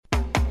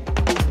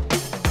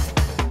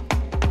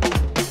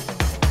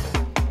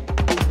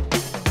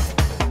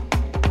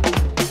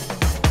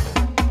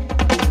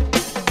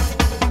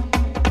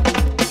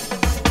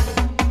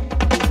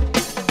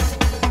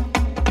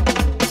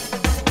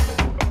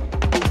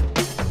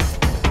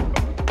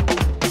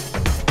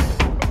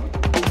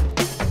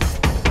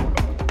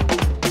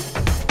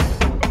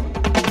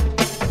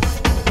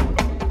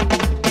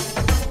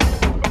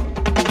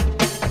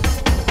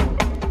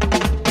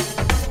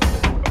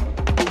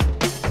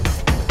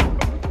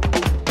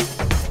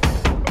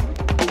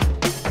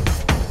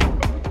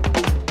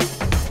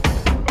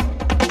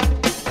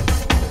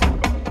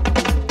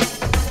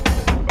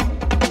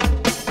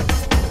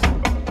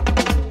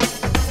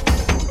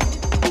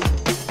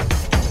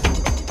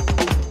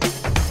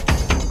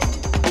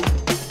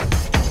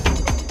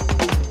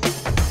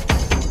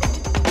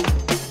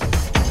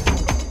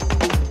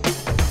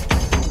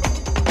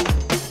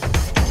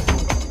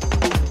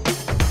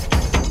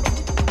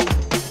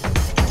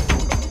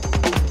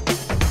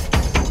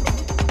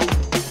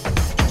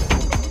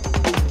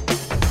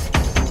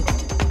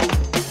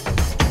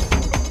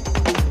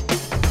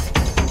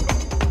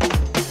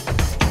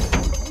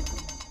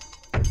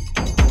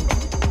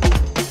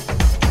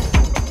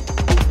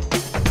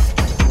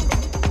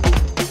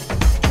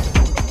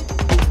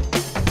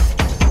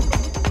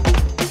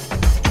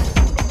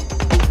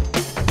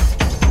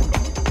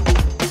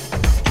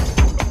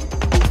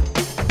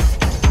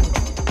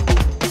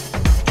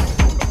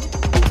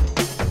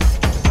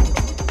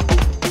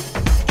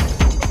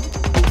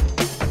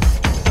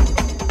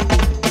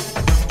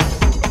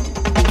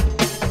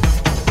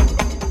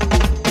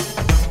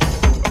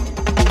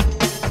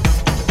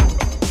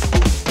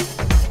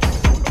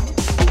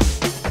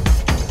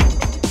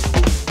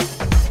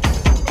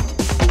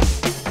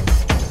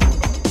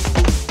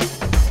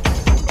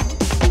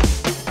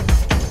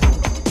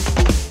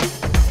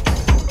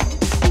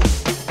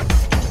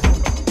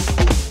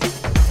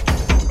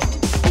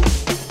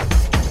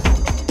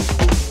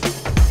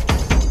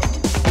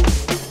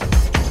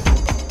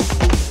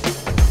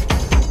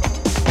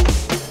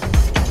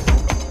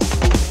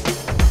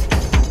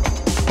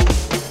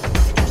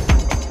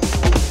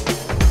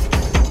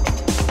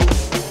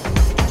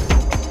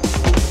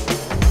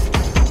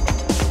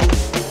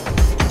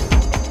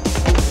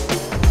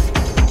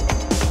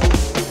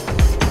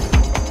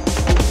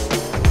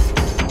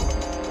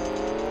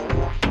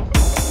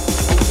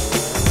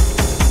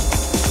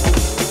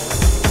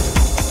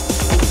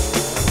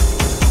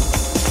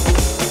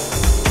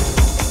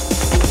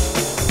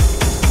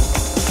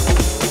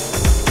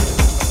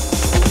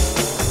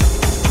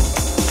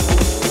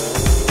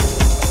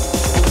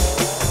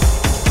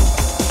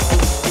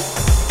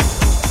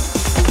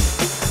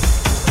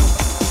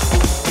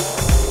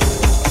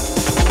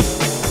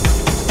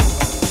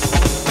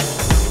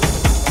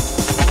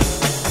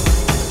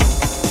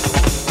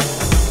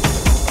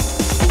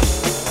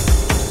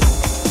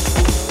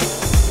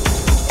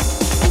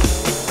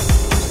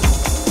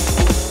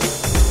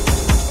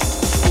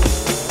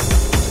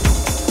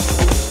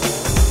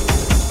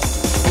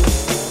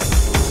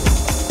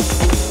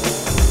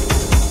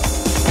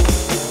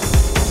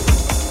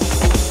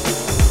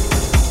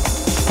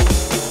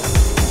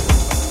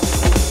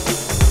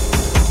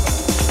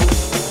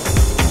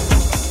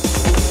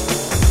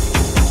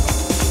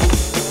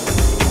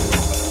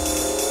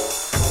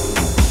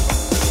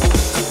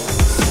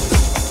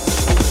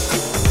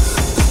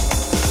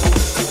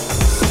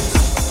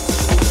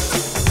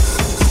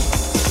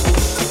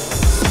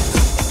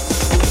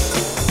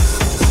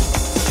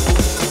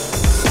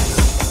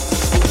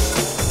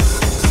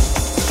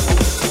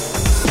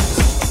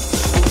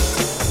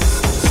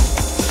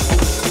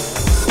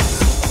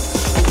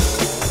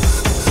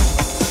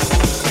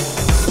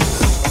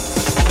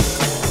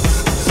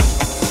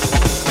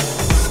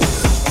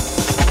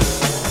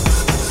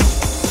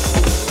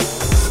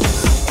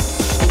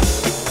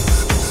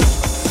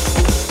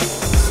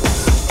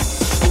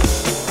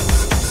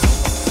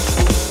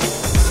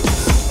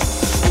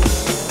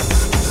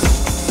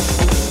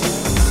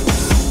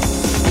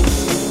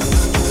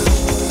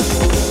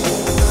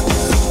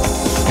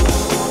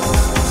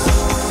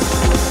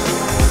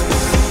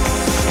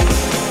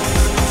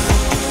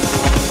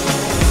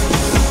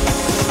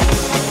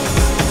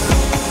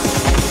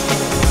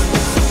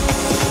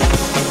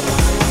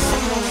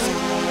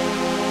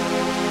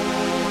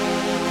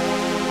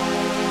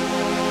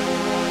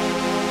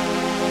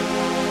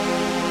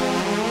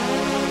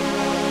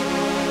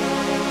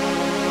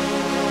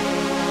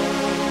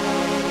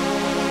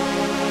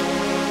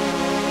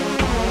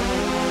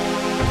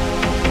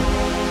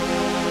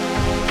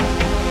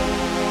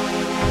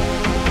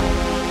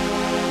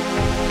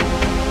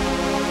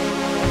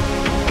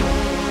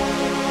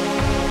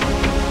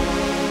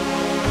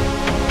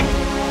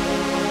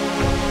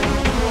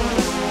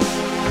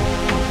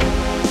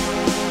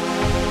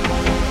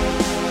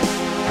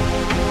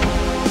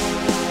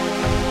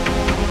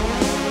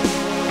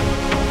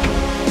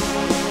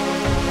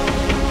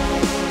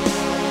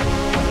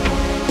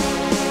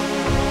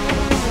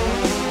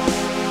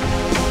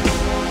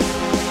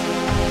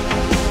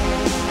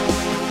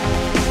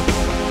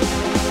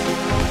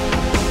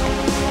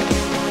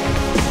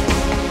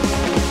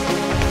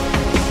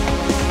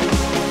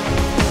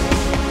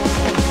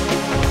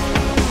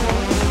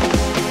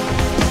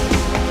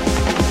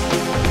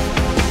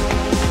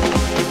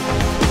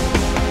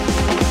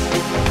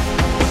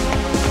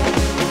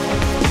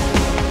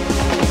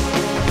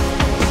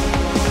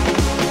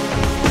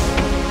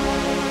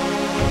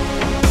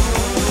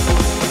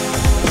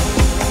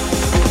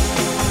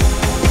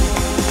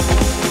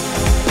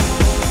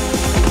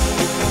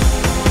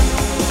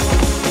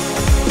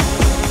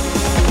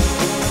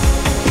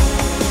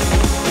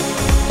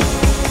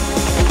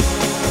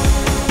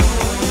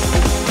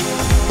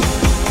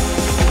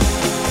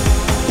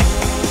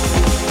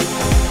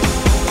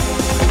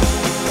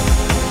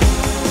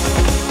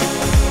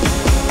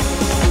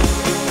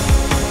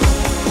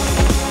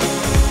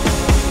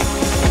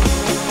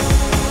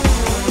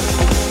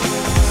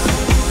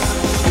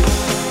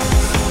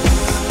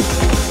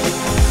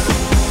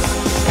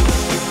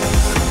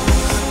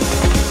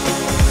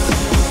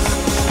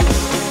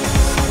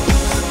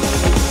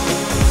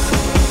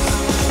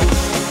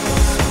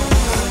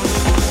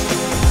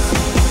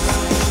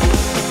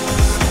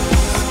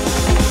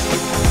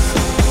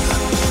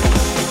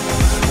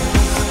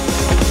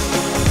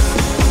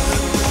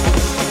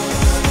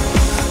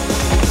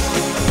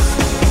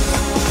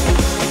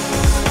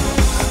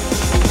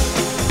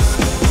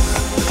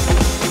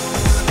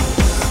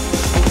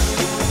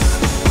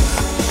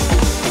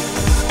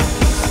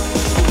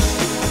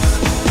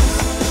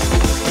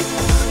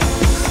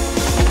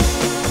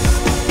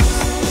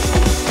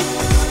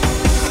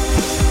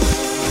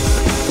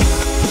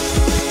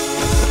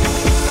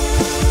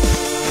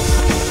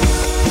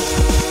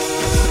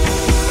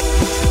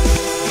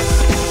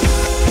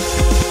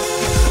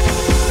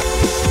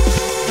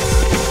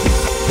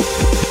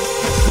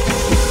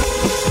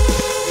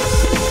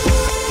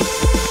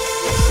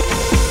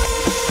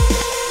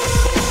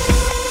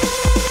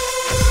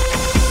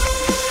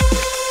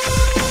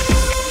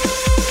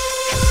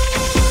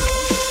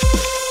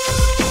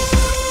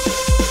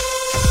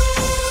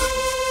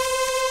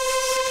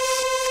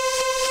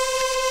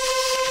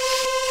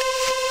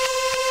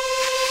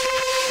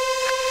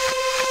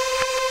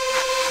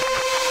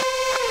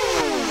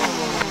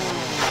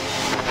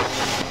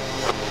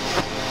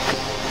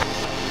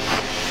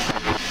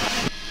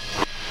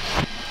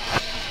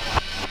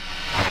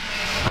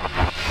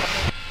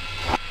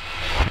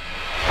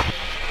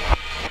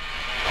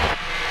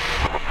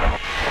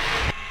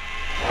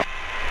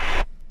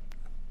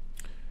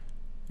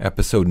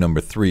episode number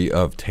 3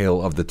 of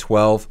Tale of the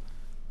 12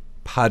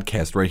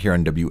 podcast right here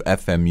on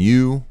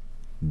WFMU.org.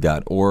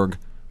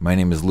 My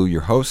name is Lou,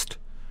 your host.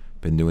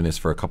 Been doing this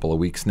for a couple of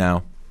weeks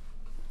now.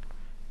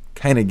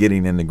 Kind of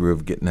getting in the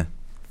groove, getting a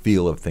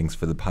feel of things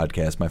for the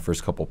podcast. My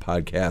first couple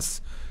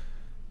podcasts,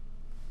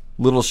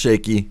 little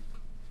shaky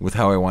with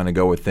how I want to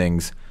go with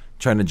things.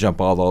 Trying to jump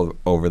all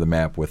over the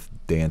map with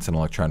dance and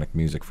electronic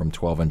music from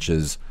 12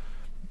 inches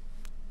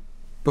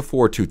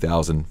before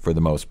 2000 for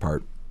the most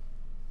part.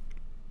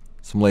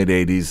 Some late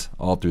 80s,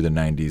 all through the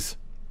 90s.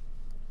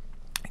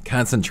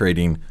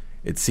 Concentrating,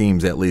 it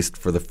seems, at least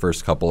for the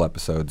first couple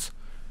episodes,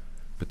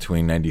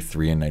 between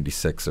 93 and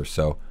 96 or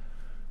so.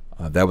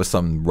 That was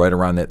something right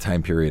around that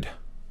time period.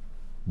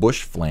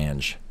 Bush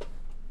Flange,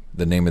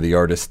 the name of the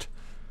artist.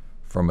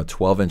 From a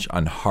 12-inch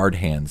on Hard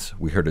Hands,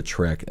 we heard a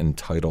track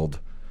entitled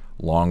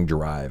Long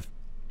Drive.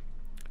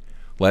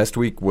 Last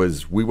week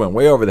we went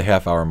way over the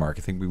half-hour mark.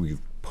 I think we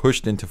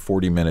pushed into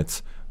 40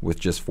 minutes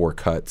with just 4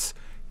 cuts.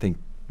 I think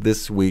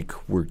this week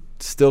we're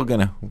still going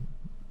to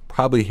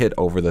probably hit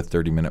over the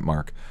 30-minute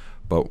mark,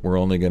 but we're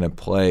only going to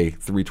play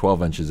 3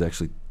 12-inches,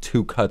 actually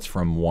 2 cuts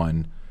from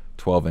one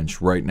 12-inch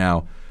right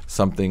now.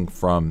 Something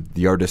from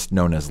the artist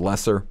known as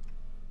Lesser.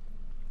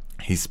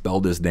 He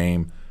spelled his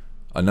name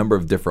a number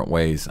of different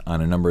ways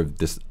on a number of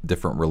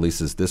different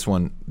releases. This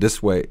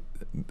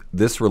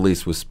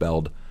release was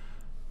spelled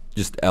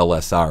just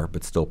LSR,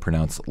 but still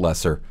pronounced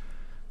Lesser.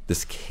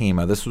 This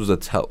was a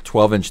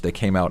 12-inch that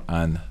came out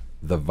on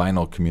the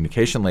Vinyl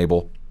Communication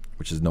label,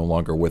 which is no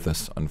longer with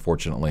us,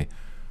 unfortunately.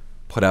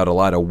 Put out a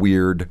lot of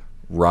weird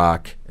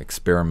rock,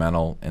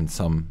 experimental, and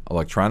some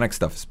electronic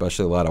stuff,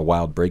 especially a lot of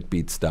wild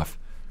breakbeat stuff,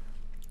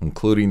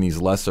 including these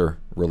Lesser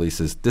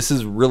releases. This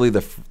is really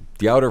the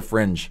outer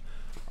fringe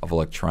of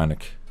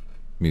electronic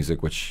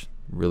music, which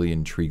really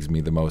intrigues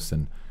me the most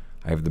and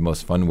I have the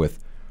most fun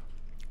with.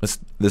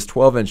 This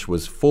 12-inch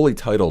was fully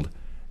titled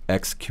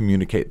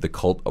Excommunicate the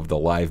Cult of the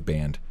Live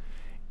Band.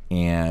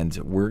 And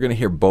we're going to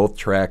hear both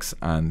tracks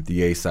on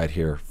the A side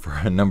here for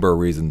a number of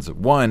reasons.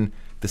 One,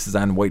 this is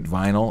on white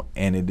vinyl,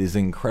 and it is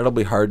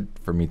incredibly hard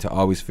for me to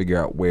always figure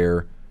out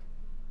where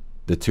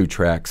the two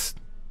tracks,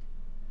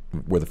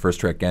 where the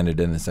first track ended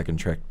and the second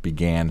track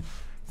began.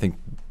 I think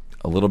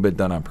a little bit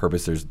done on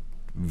purpose. There's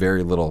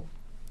very little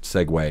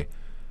segue.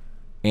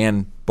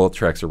 And both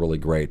tracks are really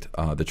great.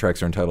 The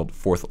tracks are entitled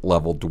Fourth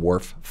Level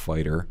Dwarf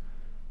Fighter,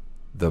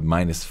 the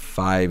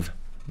 -5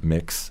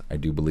 mix, I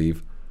do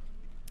believe,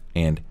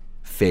 and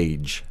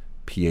Phage,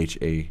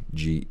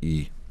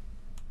 Phage.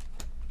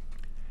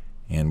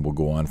 And we'll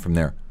go on from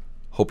there.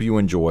 Hope you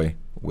enjoy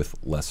with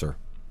Lesser.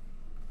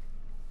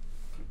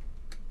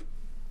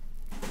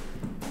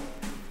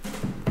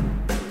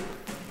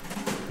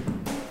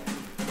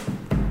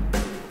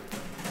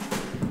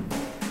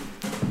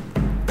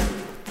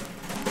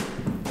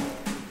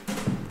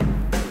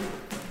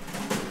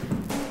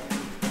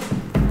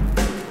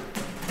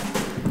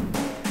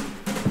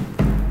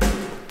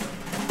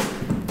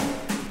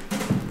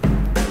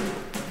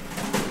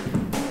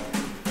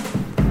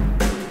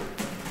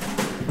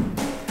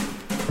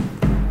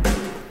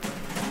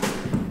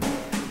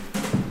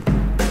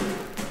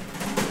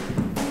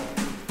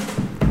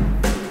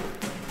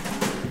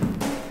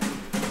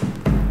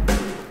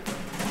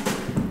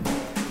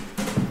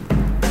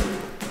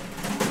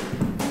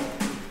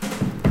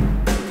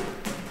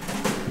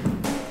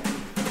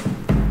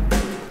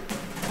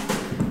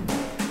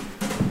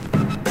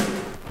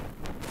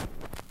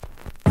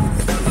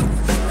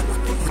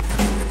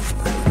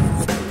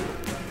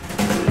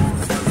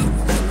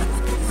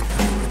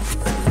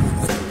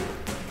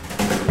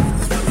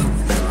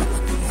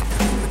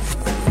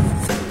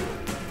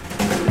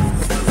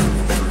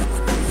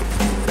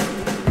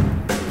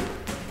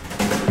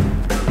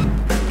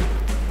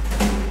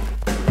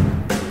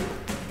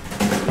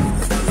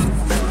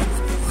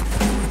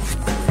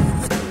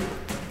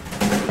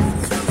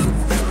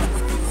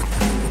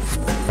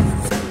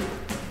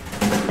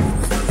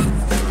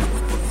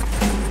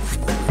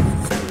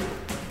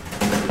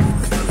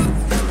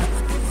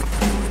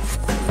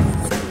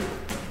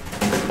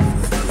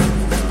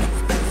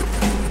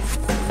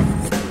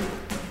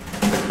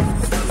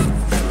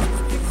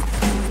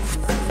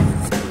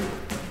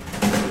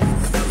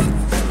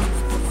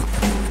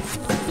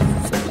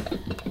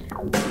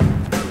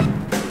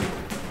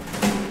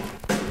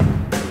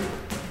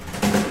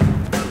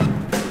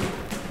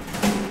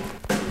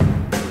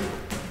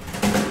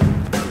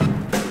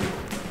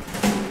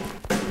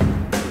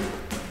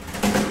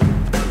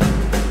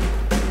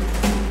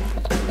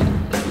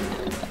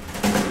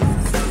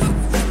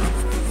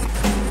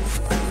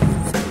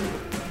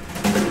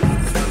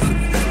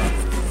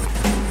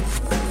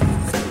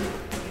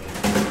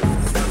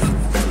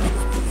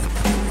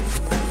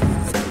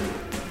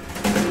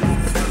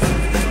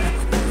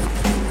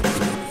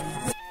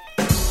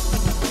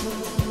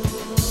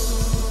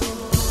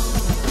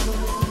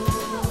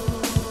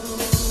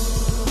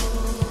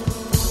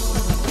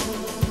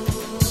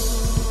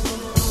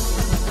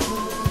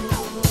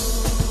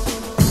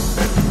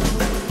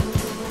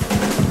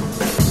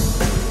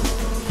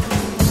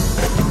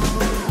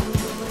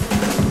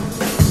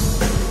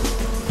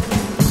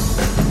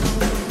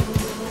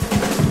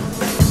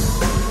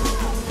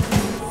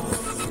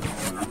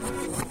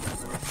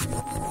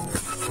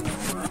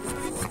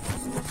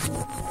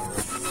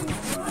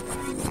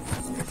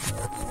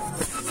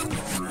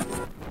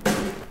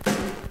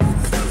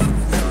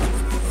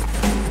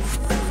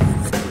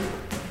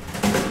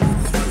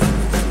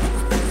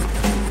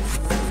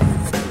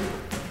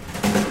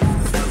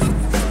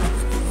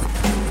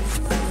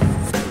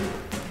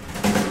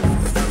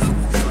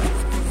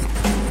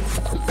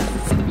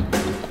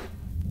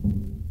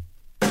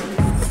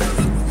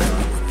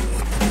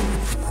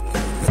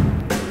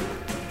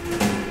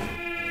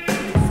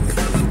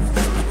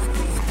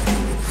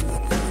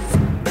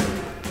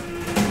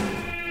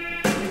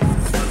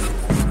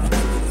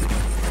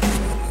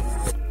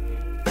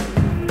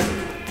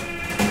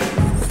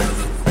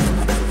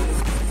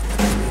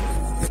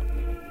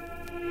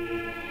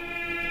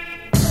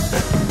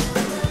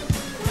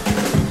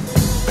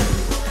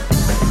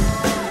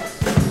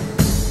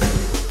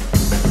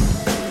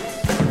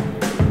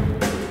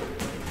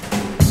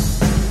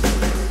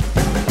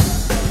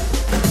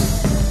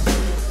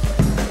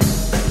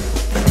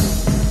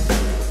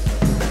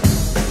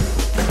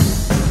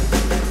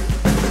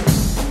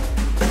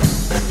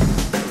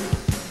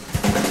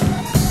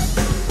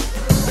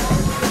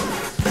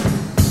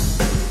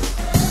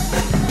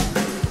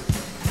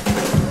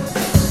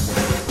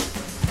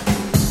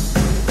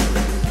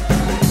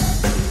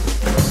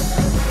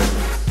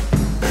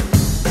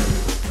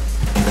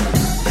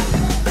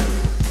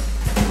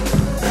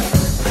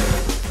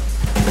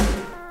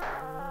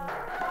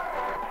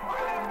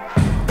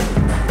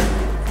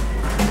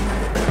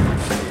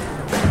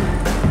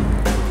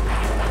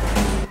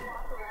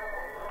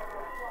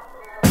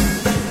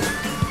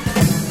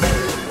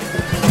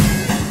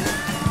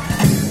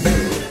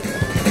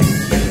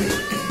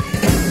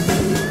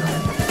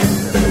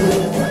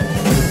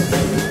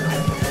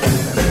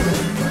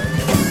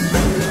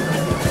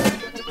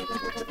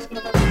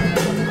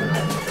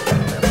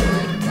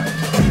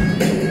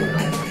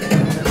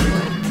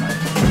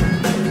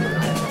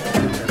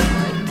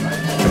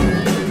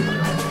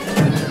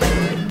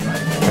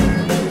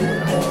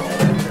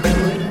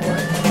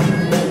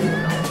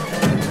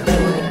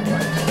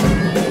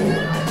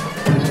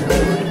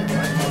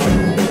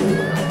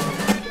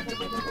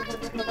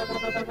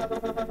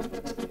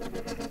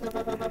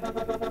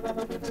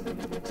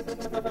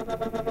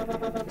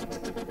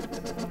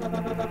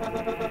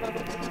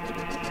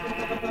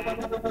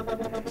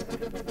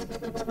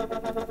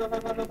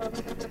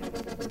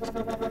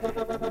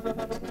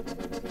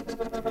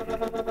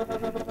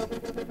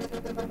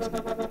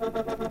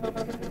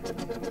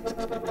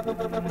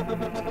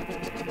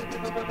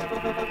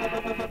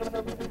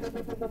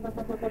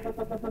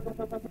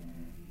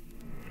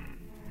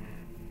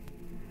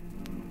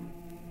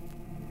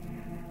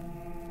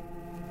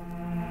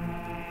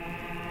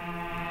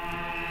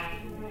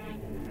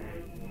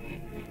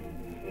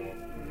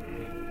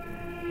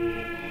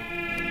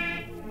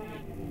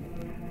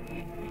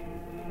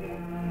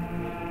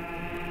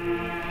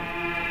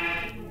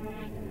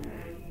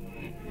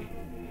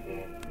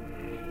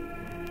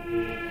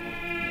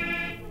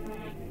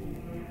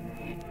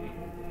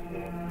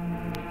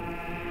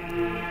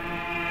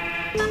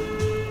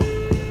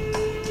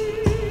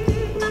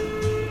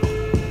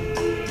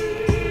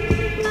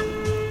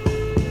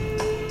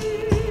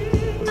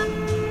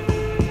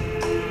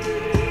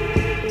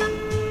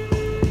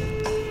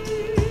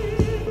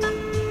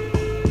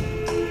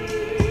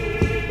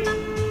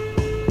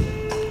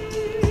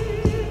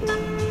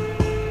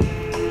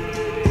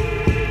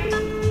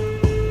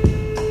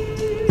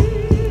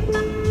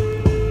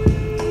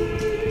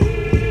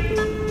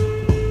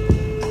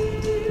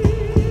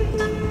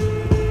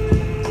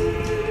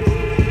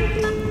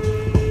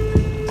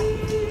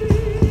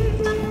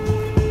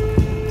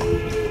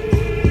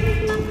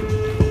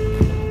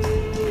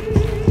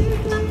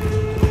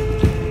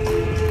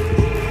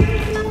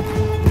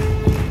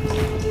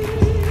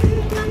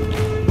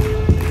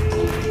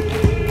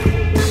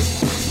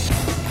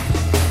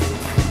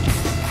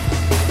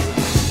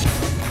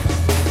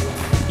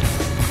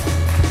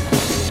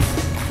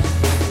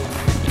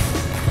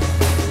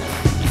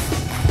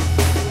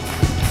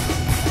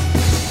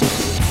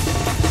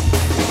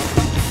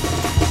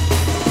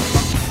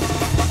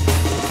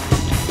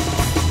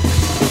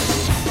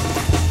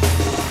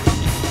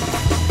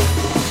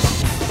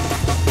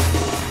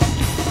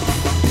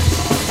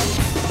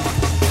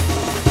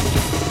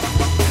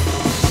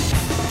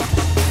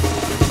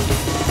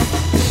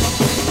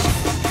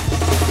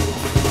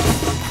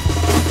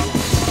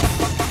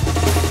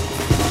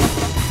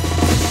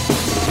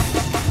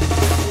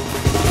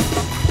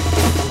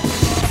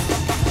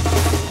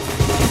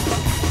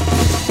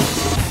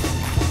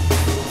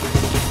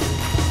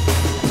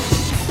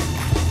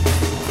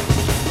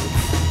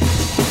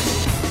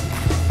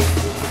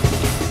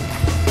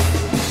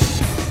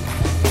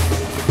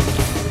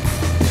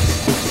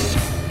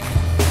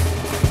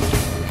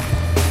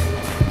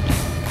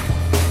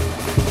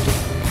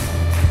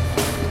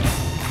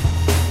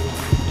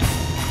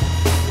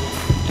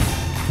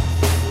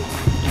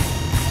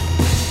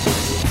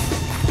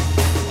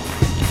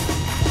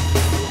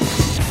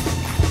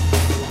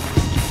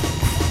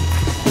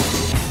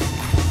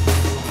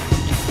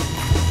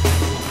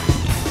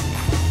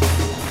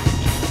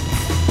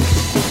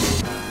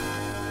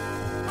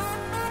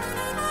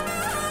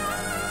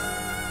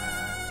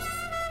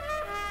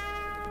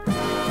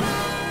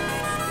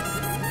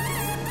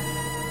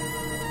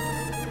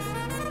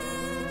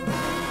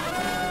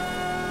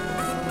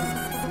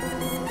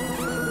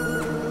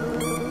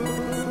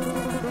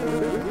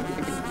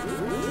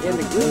 in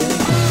the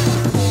green.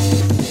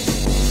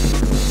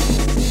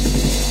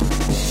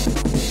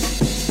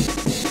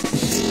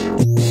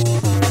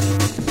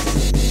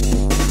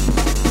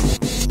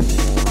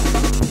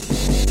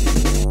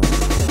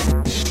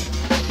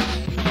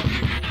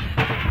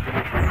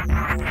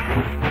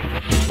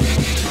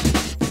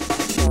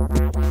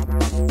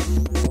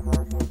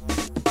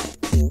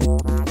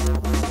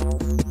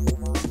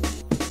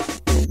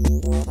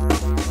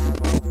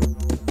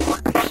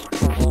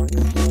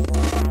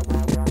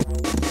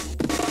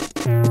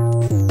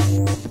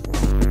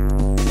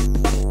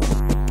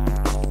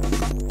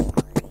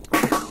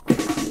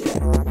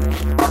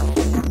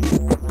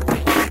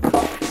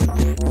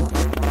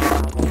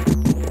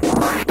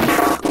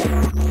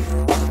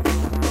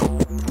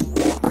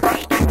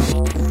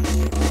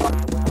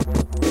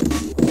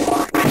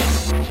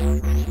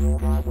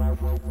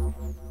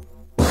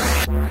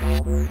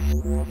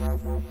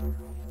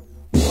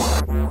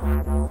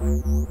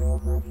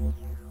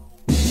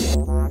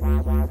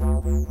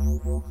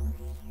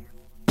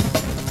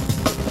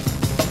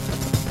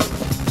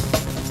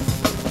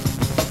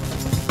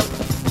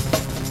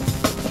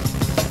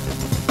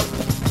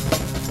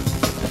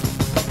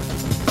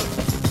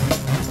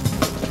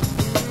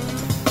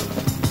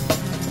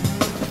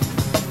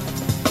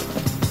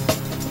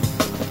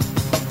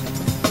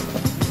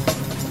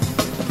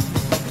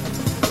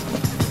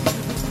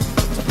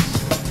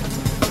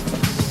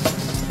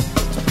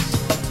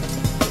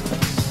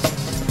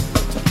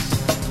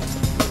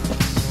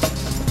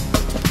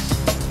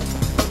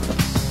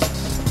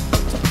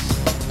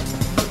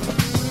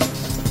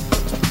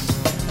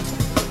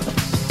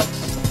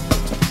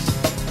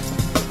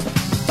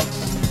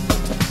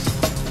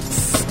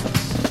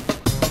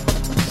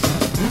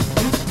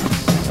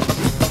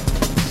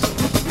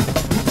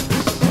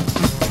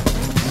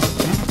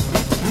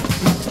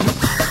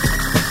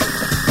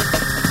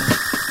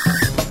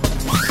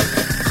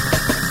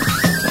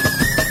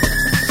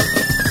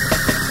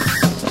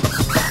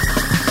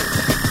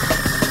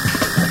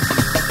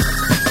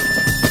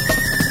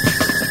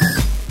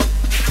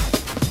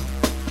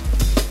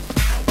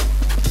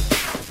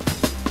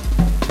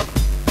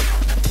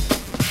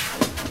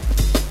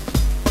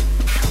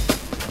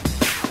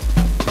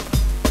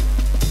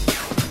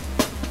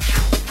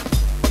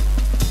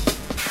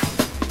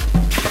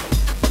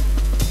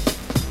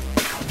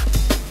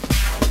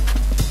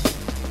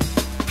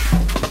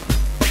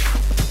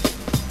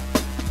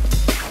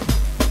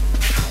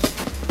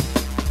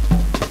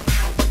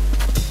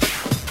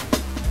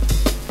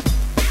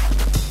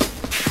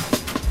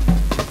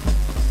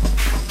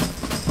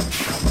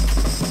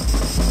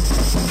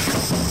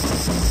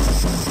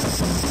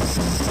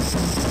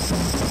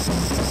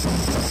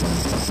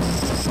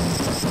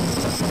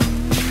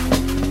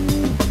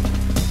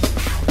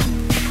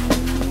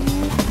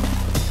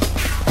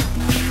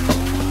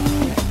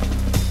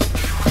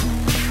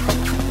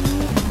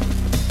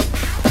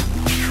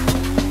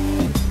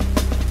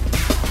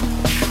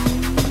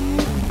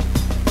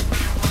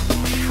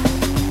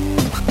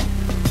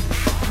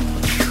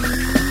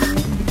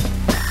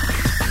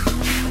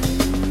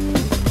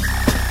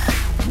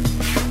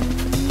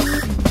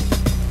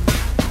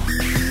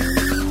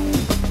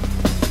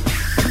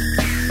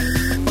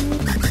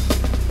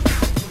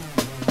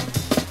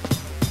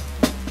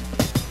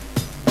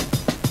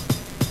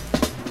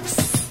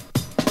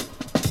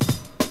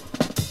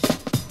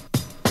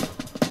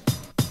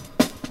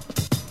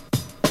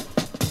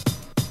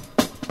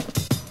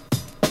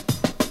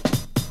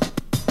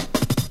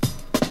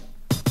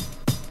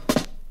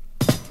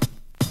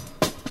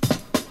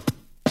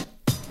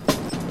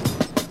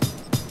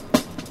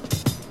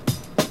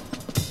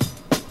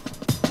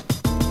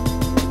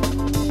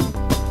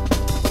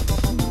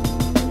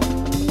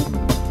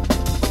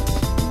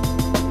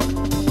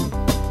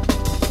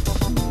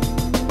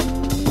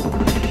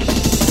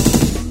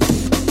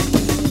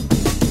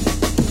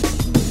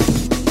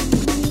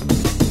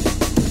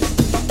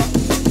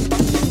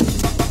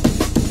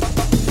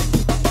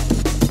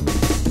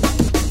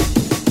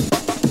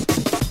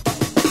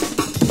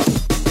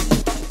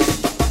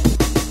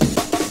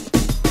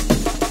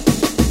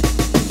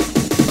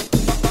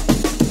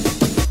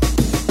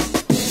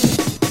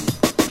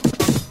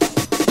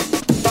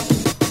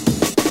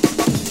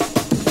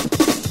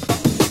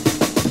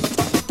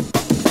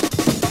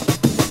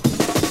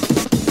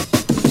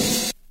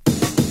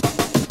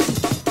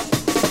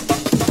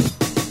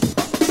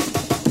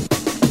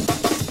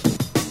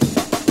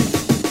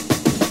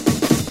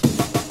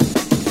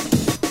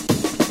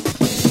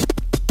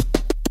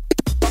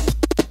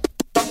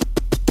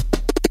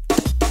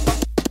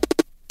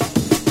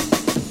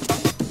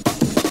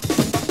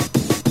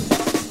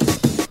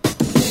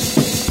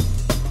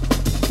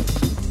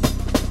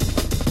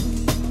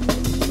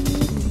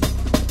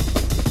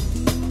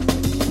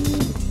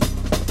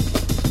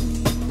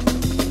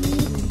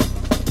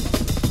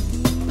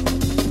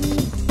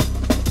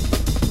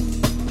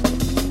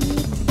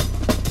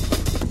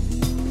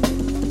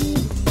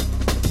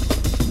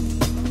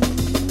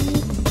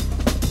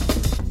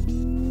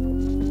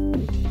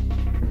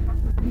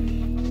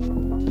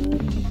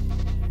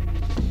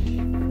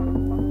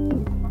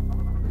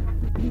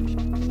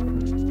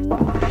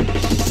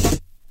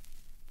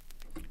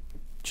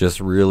 Just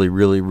really,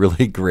 really,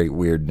 really great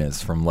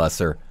weirdness from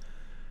Lesser.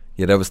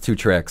 Yeah, that was 2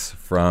 tracks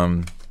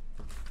from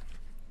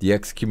the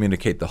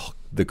Excommunicate,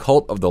 the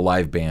Cult of the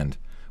Live Band.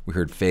 We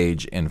heard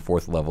Phage and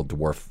Fourth Level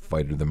Dwarf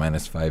Fighter, the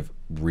 -5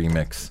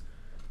 remix.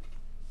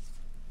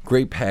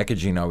 Great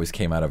packaging always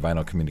came out of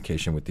Vinyl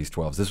Communication with these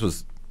 12s. This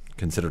was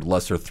considered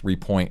Lesser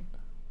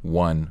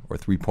 3.1 or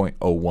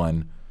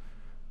 3.01,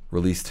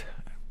 released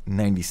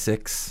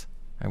 96,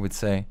 I would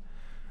say.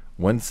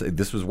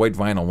 This was white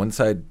vinyl. One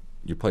side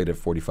you played at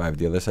 45,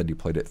 the other side you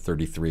played at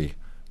 33.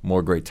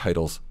 More great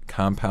titles: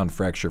 Compound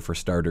Fracture for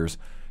starters,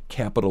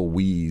 Capital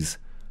Wheeze,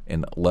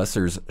 and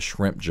Lesser's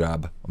Shrimp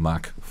Job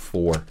Mach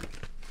 4.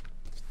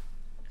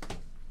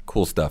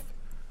 Cool stuff.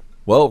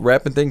 Well,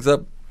 wrapping things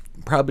up,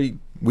 probably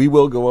we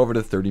will go over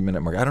the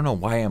 30-minute mark. I don't know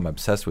why I'm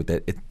obsessed with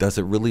it. Does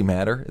it really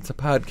matter? It's a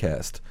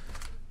podcast.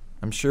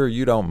 I'm sure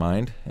you don't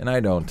mind, and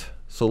I don't.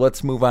 So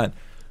let's move on.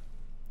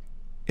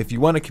 If you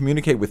want to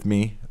communicate with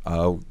me,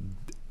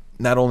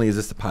 not only is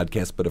this a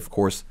podcast, but of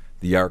course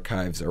the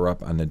archives are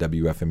up on the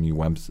WFMU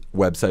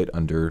website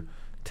under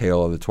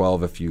Tale of the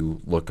 12. If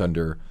you look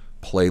under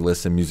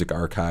playlists and music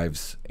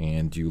archives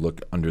and you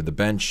look under the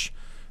bench,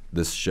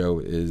 this show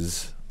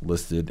is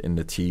listed in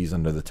the T's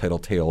under the title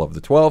Tale of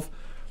the 12.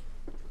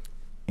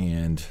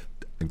 And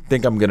I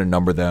think I'm going to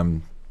number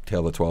them Tale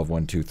of the 12,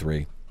 1, 2,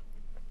 3.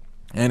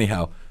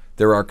 Anyhow,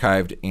 they're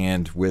archived,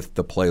 and with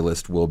the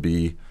playlist will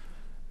be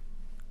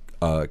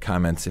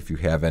comments if you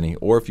have any,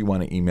 or if you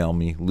want to email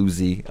me,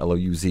 Louz,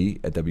 Louz,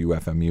 at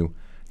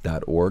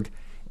WFMU.org.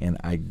 And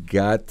I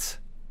got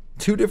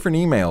 2 different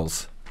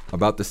emails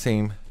about the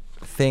same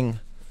thing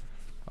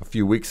a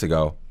few weeks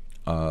ago.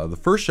 The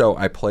first show,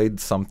 I played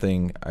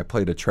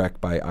a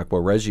track by Aqua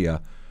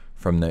Regia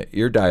from the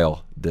Ear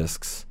Dial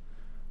Discs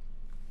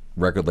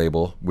record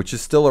label, which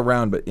is still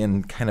around, but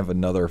in kind of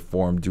another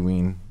form,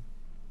 doing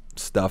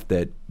stuff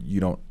that you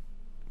don't,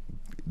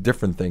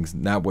 different things,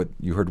 not what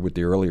you heard with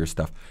the earlier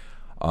stuff,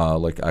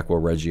 like Aqua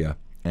Regia.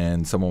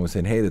 And someone was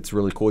saying, hey, that's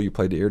really cool, you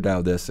played the Ear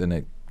Dial Discs, and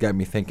it got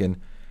me thinking,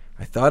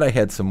 I thought I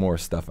had some more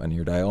stuff on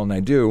Ear Dial, and I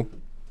do.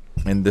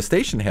 And the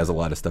station has a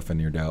lot of stuff on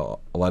Ear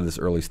Dial, a lot of this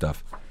early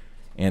stuff.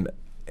 And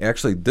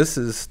actually, this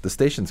is the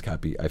station's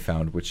copy I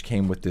found, which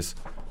came with this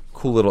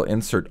cool little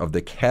insert of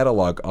the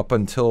catalog up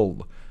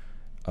until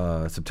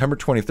September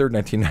 23rd,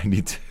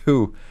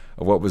 1992,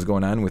 of what was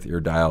going on with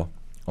Ear Dial.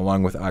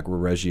 Along with Aqua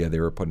Regia, they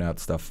were putting out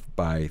stuff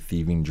by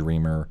Thieving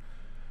Dreamer,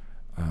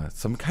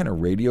 some kind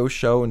of radio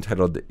show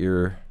entitled the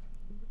Ear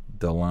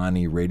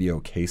Delani Radio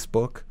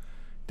Casebook.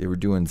 They were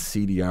doing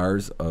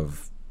CDRs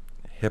of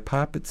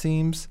hip-hop, it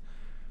seems.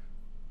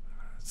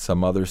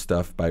 Some other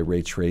stuff by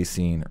Ray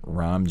Tracing,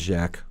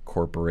 Ramjack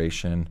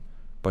Corporation,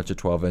 bunch of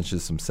 12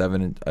 inches, some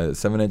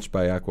 7-inch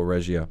by Aqua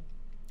Regia.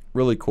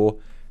 Really cool.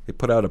 They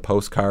put out a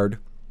postcard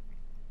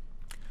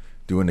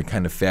doing a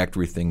kind of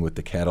factory thing with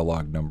the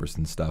catalog numbers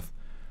and stuff,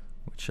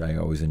 which I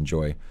always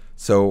enjoy.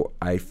 So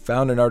I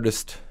found an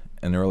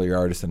earlier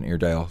artist on Ear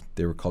Dial.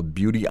 They were called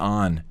Beauty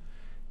On,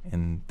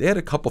 and they had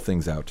a couple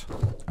things out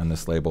on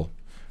this label.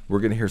 We're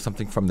going to hear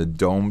something from the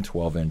Dome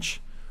 12-inch.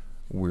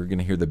 We're going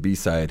to hear the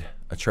B-side,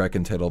 a track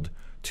entitled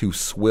To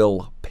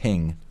Swill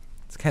Ping.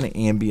 It's kind of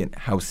ambient,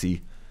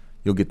 housey.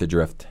 You'll get the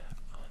drift.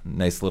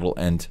 Nice little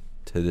end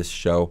to this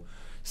show.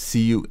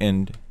 See you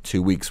in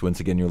 2 weeks.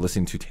 Once again, you're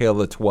listening to Tale of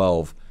the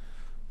 12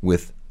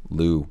 with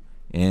Lou.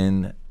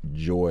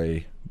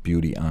 Enjoy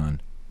Beauty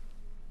On.